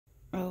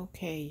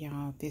Okay,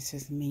 y'all, this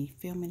is me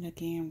filming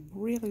again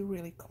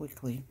really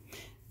quickly.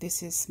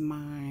 This is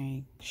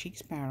my Chic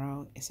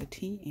Sparrow. It's a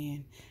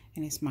TN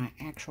and it's my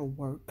actual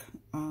work.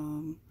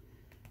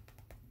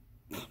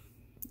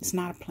 It's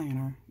not a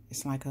planner.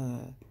 It's like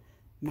a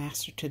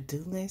master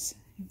to-do list,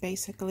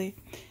 basically.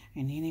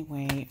 And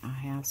anyway, I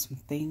have some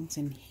things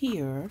in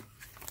here.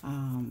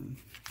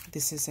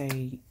 This is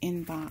a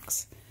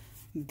inbox.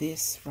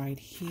 This right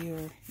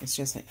here is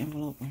just an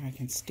envelope where I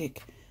can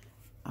stick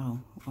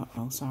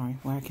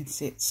where I can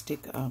stick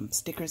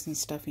stickers and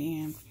stuff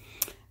in.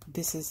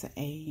 This is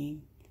a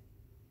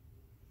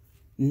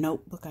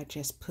notebook I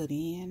just put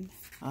in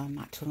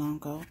not too long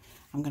ago.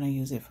 I'm going to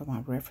use it for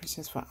my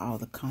references for all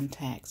the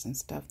contacts and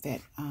stuff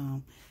that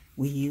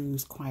we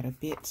use quite a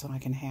bit, so I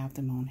can have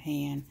them on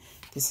hand.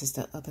 This is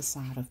the other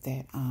side of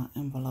that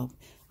envelope.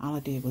 All I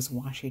did was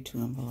wash your two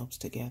envelopes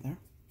together.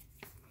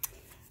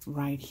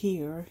 Right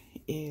here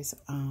is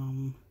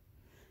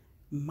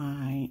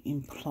my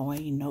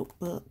employee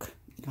notebook,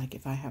 like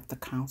if I have to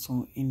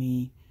counsel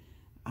any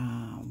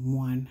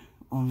one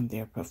on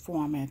their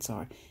performance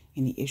or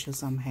any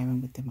issues I'm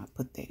having with them, I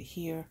put that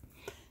here.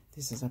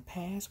 This is a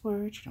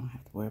password. You don't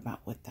have to worry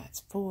about what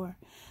that's for.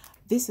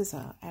 This is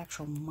an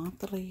actual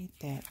monthly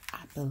that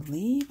I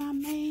believe I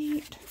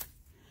made,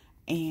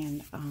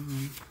 and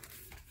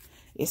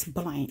it's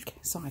blank,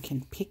 so I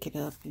can pick it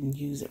up and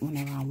use it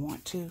whenever I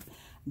want to,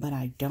 but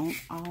I don't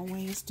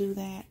always do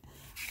that.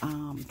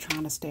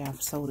 Trying to stay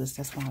off sodas.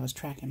 That's why I was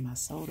tracking my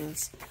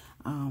sodas.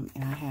 And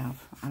I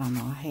don't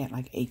know, I had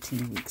like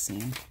 18 weeks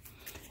in.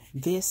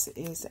 This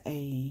is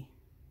a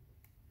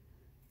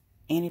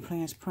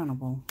Anti-Plans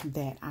printable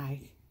that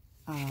I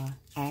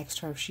asked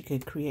her if she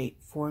could create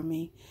for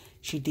me.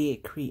 She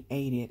did create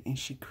it, and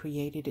she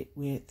created it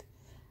with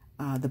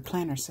the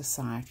Planner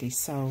Society.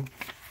 So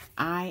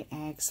I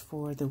asked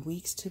for the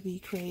weeks to be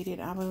created,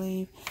 I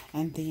believe,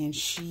 and then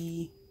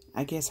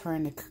I guess her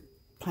and the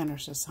Planner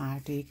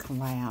Society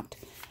collabed,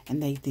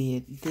 and they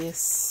did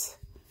this.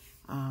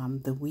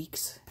 The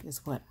weeks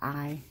is what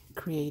I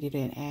created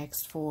and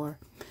asked for,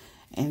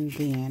 and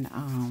then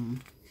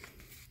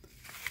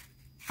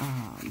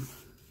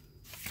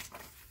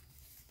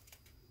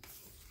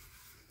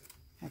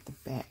at the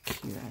back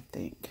here, I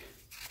think.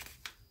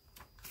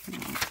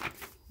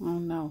 Oh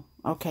no.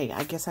 Okay,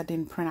 I guess I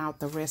didn't print out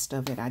the rest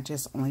of it. I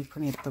just only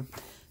printed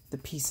the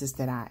pieces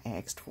that I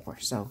asked for,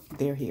 so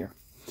they're here.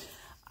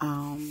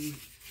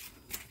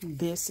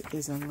 This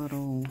is a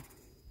little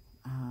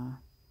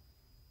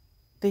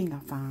thing I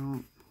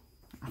found.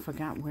 I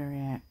forgot where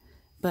at,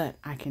 but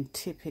I can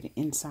tip it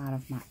inside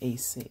of my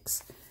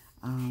A6.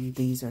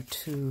 These are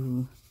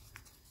two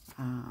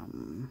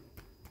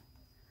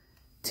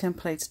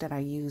templates that I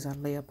use. I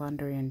lay up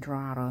under and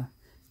draw out a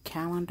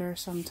calendar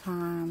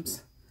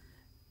sometimes.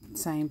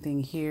 Same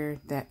thing here.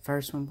 That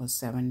first one was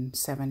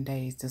seven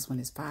days. This one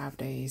is 5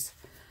 days.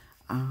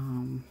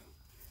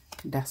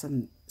 That's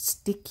a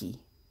sticky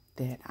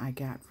that I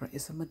got for,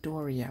 it's a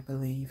Midori, I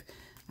believe.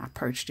 I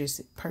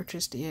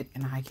purchased it,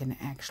 and I can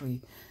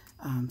actually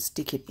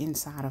stick it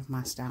inside of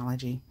my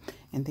Stylogy.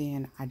 And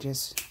then I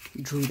just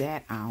drew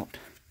that out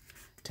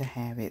to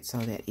have it so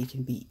that it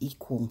can be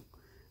equal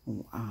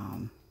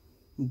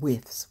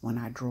widths when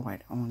I draw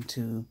it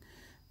onto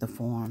the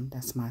form.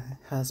 That's my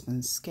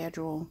husband's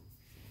schedule.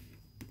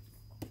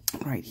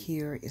 Right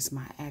here is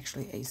my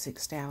actually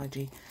A6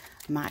 Stylogy.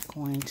 I'm not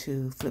going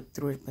to flip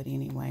through it, but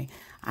anyway,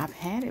 I've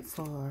had it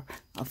for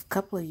a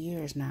couple of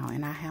years now,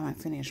 and I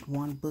haven't finished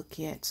one book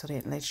yet, so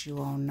that lets you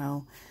all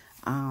know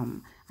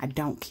I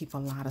don't keep a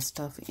lot of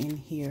stuff in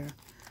here.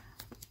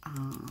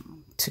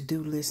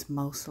 To-do list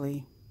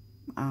mostly.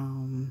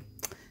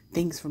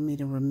 Things for me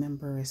to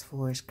remember as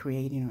far as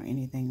creating or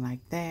anything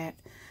like that.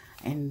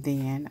 And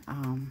then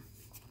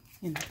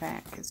in the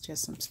back is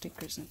just some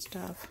stickers and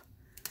stuff.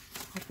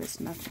 Hope it's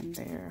nothing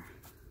there.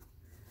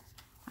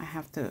 I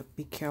have to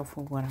be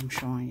careful what I'm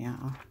showing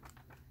y'all.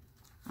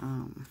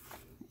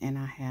 And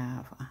I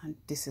have,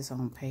 this is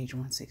on page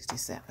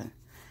 167.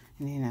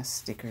 And then there's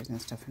stickers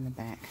and stuff in the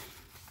back.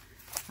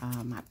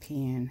 My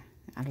pen,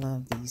 I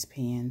love these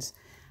pens.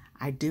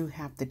 I do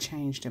have to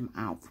change them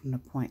out from the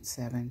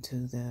 0.7 to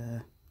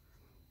the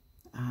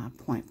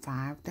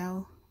 0.5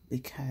 though,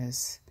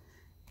 because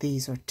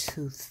these are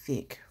too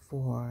thick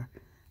for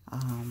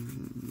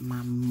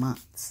my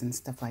months and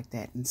stuff like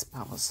that, and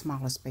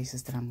smaller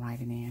spaces that I'm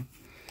writing in.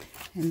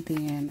 And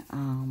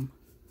then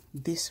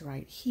this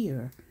right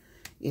here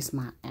is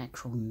my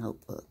actual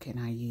notebook, and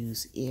I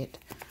use it.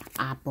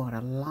 I bought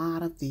a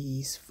lot of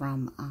these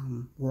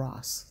from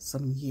Ross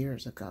some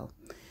years ago,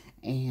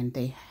 and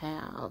they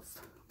have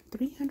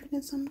 300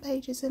 and some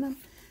pages in them.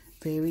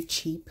 Very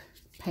cheap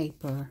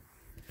paper,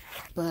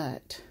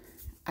 but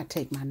I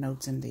take my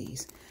notes in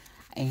these.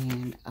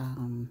 And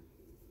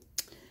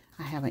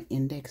I have an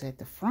index at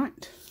the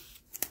front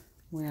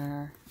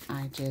where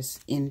I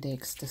just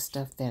index the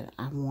stuff that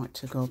I want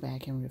to go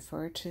back and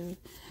refer to.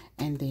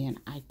 And then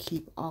I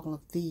keep all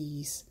of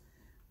these.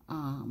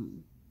 I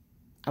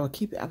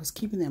was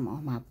keeping them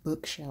on my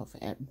bookshelf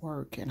at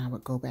work, and I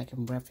would go back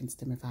and reference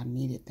them if I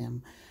needed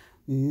them.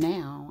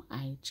 Now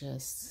I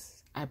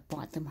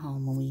brought them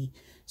home when we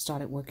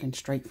started working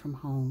straight from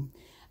home,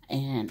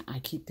 and I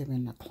keep them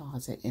in the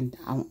closet, and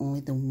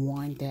only the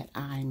one that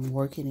I'm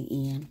working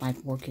in, like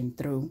working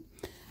through,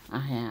 I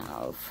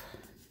have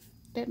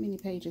that many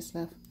pages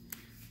left,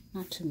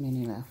 not too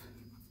many left.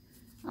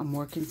 I'm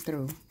working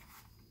through.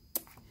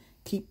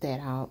 Keep that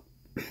out.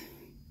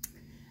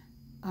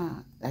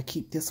 I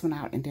keep this one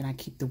out, and then I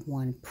keep the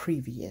one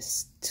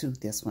previous to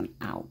this one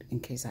out in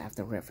case I have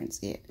to reference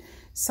it.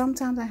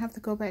 Sometimes I have to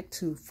go back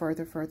to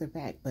further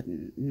back, but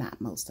not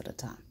most of the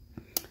time.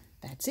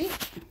 That's it.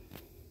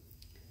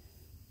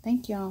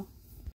 Thank y'all.